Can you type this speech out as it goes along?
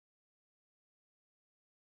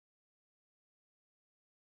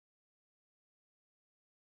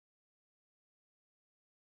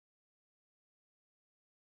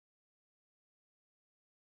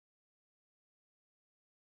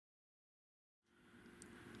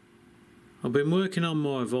I've been working on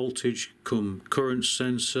my voltage cum current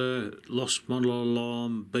sensor, lost model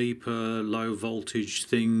alarm, beeper, low voltage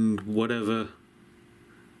thing, whatever,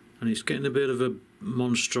 and it's getting a bit of a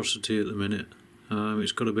monstrosity at the minute.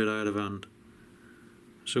 It's got a bit out of hand.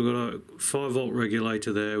 So we've got a 5-volt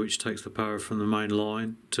regulator there which takes the power from the main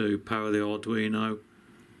line to power the Arduino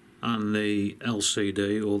and the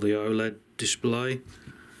LCD or the OLED display.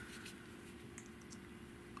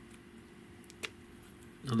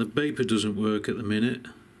 And the beeper doesn't work at the minute.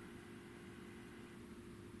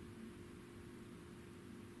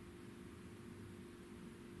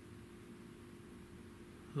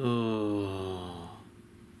 Oh.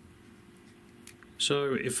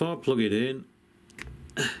 So if I plug it in,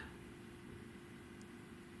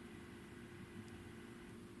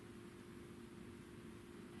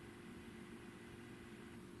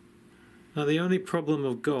 now the only problem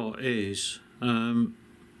I've got is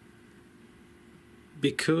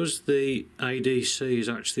because the ADC is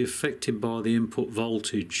actually affected by the input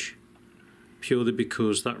voltage, purely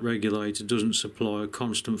because that regulator doesn't supply a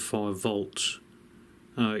constant 5 volts.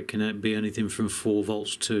 It can be anything from 4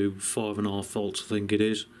 volts to 5.5 volts, I think it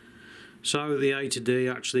is. So the A to D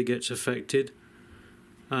actually gets affected,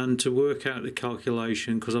 and to work out the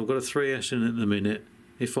calculation, because I've got a 3S in at the minute,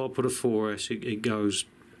 if I put a 4S it goes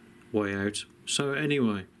way out. So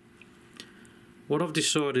anyway, what I've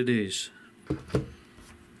decided is I'm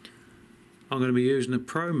going to be using a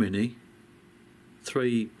Pro Mini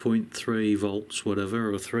 3.3 volts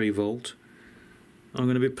whatever, or 3 volt. I'm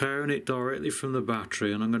going to be powering it directly from the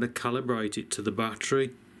battery, and I'm going to calibrate it to the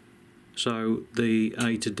battery so the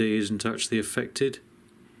A to D isn't actually affected.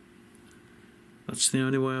 That's the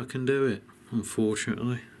only way I can do it,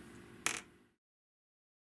 unfortunately.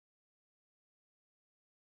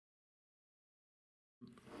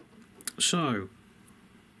 So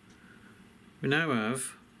we now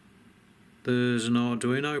have, there's an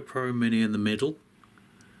Arduino Pro Mini in the middle,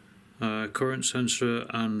 current sensor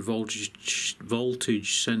and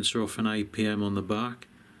voltage sensor off an APM on the back,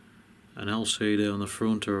 an LCD on the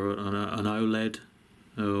front, or an OLED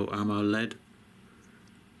or AMOLED,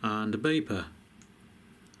 and a beeper.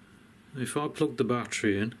 If I plug the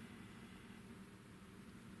battery in,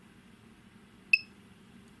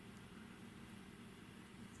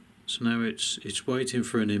 so now it's waiting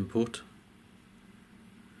for an input,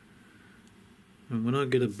 and when I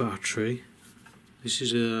get a battery, this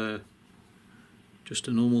is just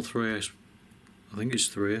a normal 3S, I think it's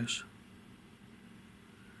 3S.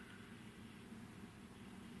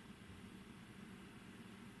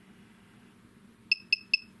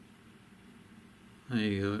 There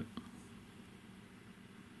you go.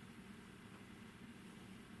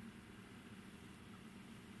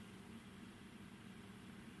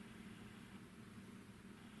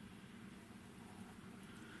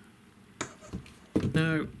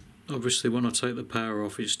 Now, obviously when I take the power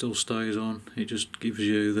off it still stays on. It just gives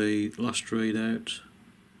you the last readout,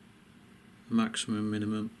 maximum,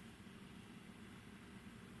 minimum,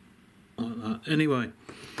 like that. Anyway,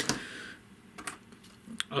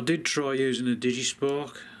 I did try using a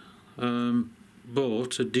DigiSpark,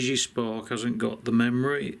 but a DigiSpark hasn't got the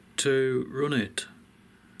memory to run it.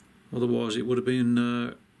 Otherwise it would have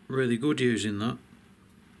been really good using that.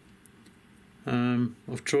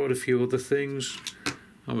 I've tried a few other things.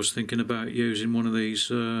 I was thinking about using one of these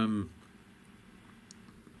Nokia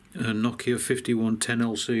 5110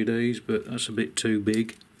 LCDs, but that's a bit too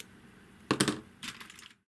big.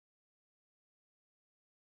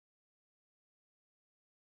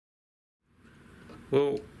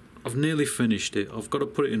 Well, I've nearly finished it. I've got to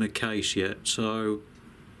put it in a case yet. So,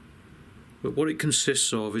 but what it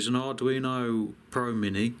consists of is an Arduino Pro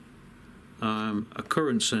Mini, a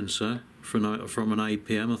current sensor from an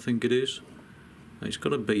APM, I think it is. It's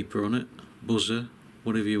got a beeper on it, buzzer,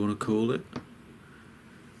 whatever you want to call it.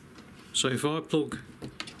 So if I plug,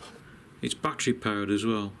 it's battery powered as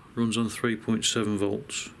well, runs on 3.7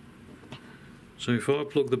 volts. So if I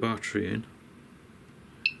plug the battery in,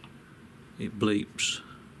 it bleeps.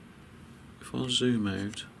 If I zoom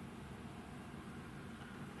out,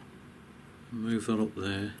 move that up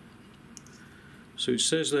there, so it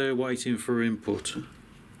says there waiting for input.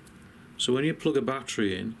 So when you plug a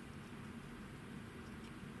battery in,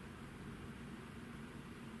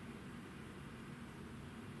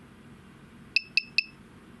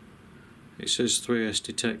 it says 3S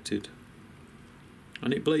detected,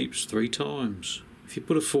 and it bleeps 3 times. If you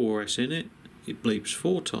put a 4S in it, it bleeps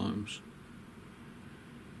 4 times.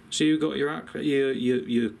 So you've got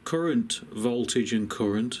your current voltage and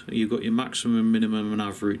current, you've got your maximum, minimum and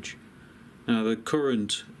average. Now the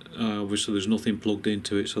current Obviously there's nothing plugged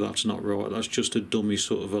into it, so that's not right. That's just a dummy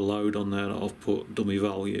sort of a load on there that I've put dummy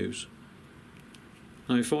values.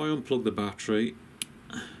 Now if I unplug the battery,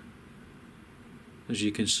 as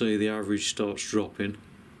you can see the average starts dropping,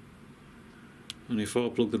 and if I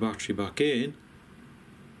plug the battery back in,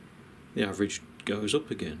 the average goes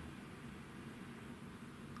up again.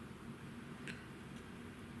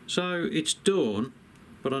 So it's done,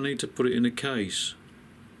 but I need to put it in a case.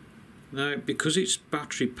 Now because it's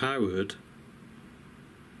battery powered,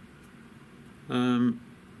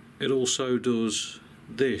 it also does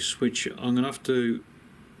this, which I'm going to have to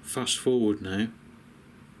fast forward now.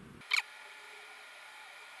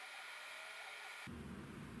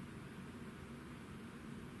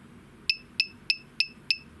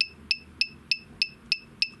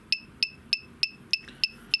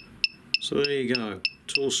 So there you go.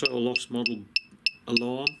 It's also a lost model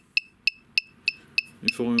alarm.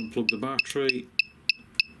 If I unplug the battery,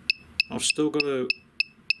 I've still got to,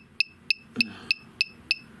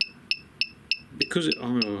 because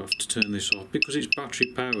I'm going to have to turn this off, because it's battery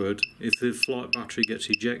powered. If the flight battery gets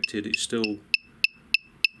ejected, it's still,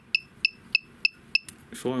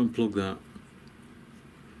 if I unplug that,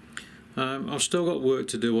 I've still got work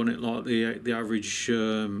to do on it, like the average,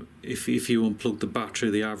 if you unplug the battery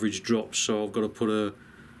the average drops, so I've got to put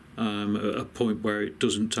a point where it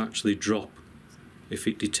doesn't actually drop if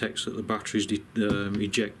it detects that the battery's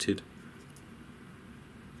ejected.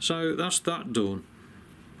 So that's that done,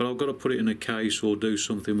 but I've got to put it in a case or do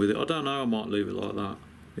something with it. I don't know, I might leave it like that.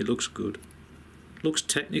 It looks good, it looks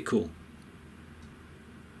technical.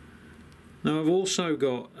 Now I've also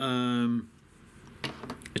got a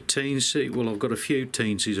Teensy. Well, I've got a few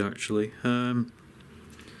Teensies actually.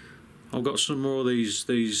 I've got some more of these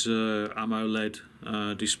AMOLED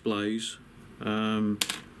displays.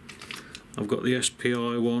 I've got the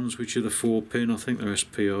SPI ones, which are the 4-pin. I think they're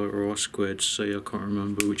SPI or I2C. I can't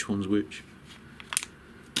remember which one's which.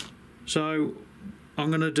 So I'm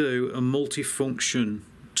going to do a multifunction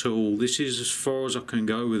tool. This is as far as I can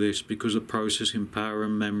go with this because of processing power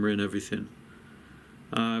and memory and everything.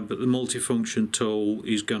 But the multifunction tool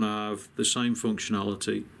is going to have the same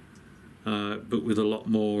functionality, but with a lot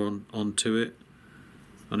more onto it.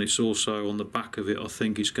 And it's also on the back of it, I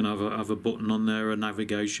think it's going to have a button on there, a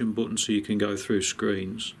navigation button, so you can go through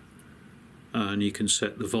screens. And you can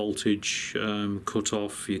set the voltage cut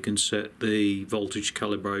off, you can set the voltage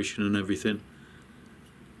calibration and everything.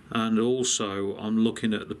 And also I'm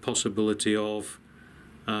looking at the possibility of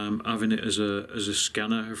having it as a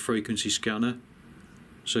scanner, a frequency scanner.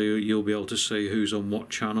 So you'll be able to see who's on what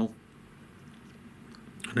channel.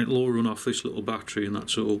 And it'll all run off this little battery, and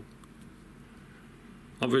that's all.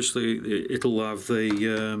 Obviously it'll have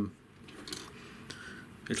the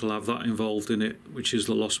it'll have that involved in it, which is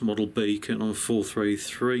the lost model beacon on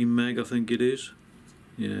 433 meg, I think it is.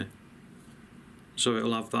 Yeah. So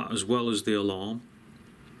it'll have that as well as the alarm.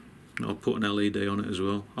 I'll put an LED on it as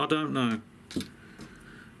well. I don't know.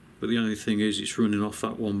 But the only thing is it's running off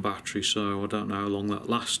that one battery, so I don't know how long that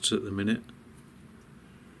lasts at the minute.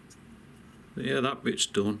 But yeah, that bit's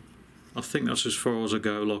done. I think that's as far as I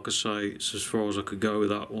go. Like I say, it's as far as I could go with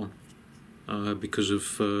that one because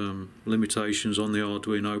of limitations on the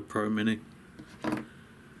Arduino Pro Mini.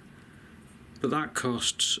 But that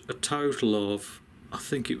costs a total of, I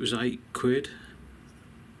think it was £8.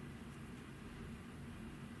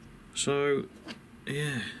 So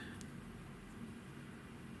yeah,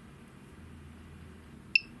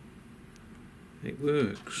 it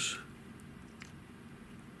works.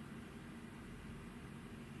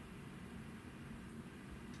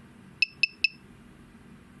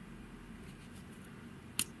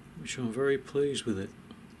 Which I'm very pleased with it.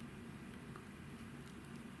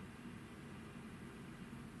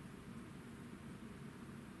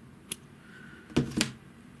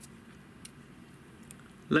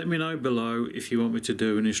 Let me know below if you want me to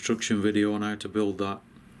do an instruction video on how to build that.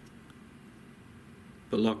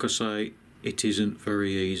 But like I say, it isn't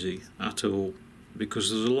very easy at all, because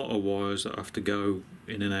there's a lot of wires that have to go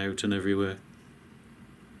in and out and everywhere.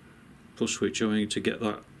 Plus which, I mean, to get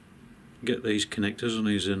these connectors on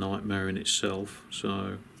is a nightmare in itself.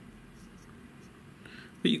 So,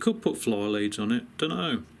 but you could put fly leads on it. Don't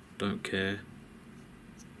know. Don't care.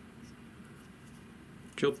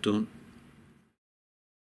 Job done.